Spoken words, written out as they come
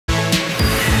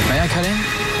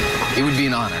It would be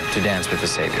an honor to dance with the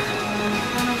Savior.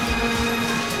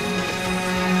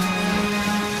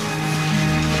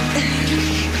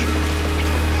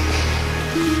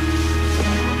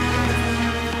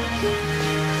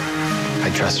 I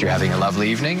trust you're having a lovely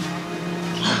evening.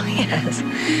 Oh, yes.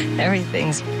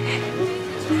 Everything's...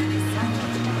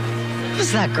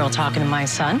 Who's that girl talking to my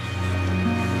son?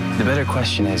 The better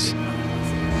question is,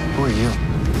 who are you?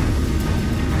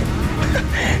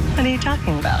 What are you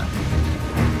talking about?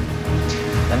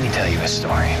 Let me tell you a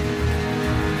story.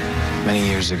 Many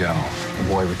years ago, a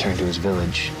boy returned to his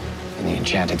village in the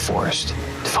enchanted forest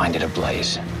to find it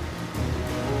ablaze.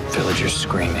 Villagers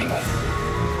screaming,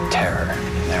 terror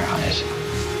in their eyes.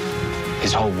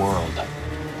 His whole world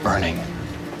burning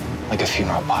like a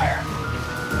funeral pyre.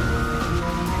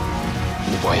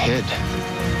 The boy hid,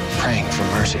 praying for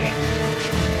mercy.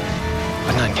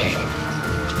 But none came.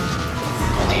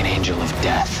 Only an angel of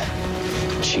death.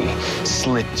 She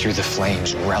slid through the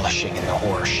flames, relishing in the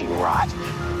horror she wrought.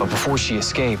 But before she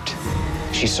escaped,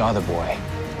 she saw the boy.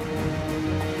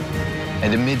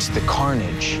 And amidst the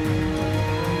carnage,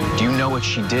 do you know what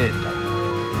she did?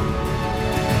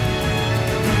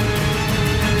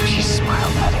 She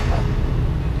smiled at him.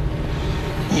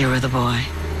 You were the boy.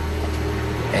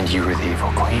 And you were the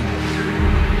evil queen.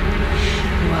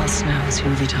 Who else knows? Who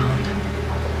have you told?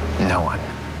 No one.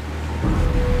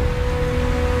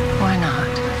 Why not?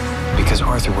 Because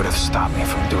Arthur would have stopped me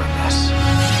from doing this.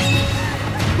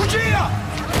 Regina!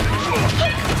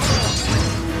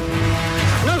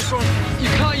 No, son, you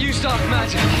can't use dark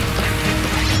magic.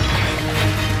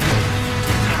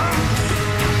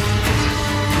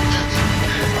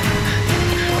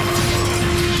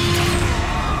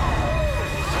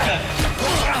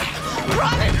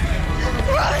 Run!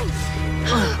 Run!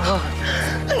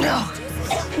 No!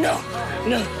 No!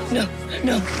 No! No! No!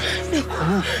 No!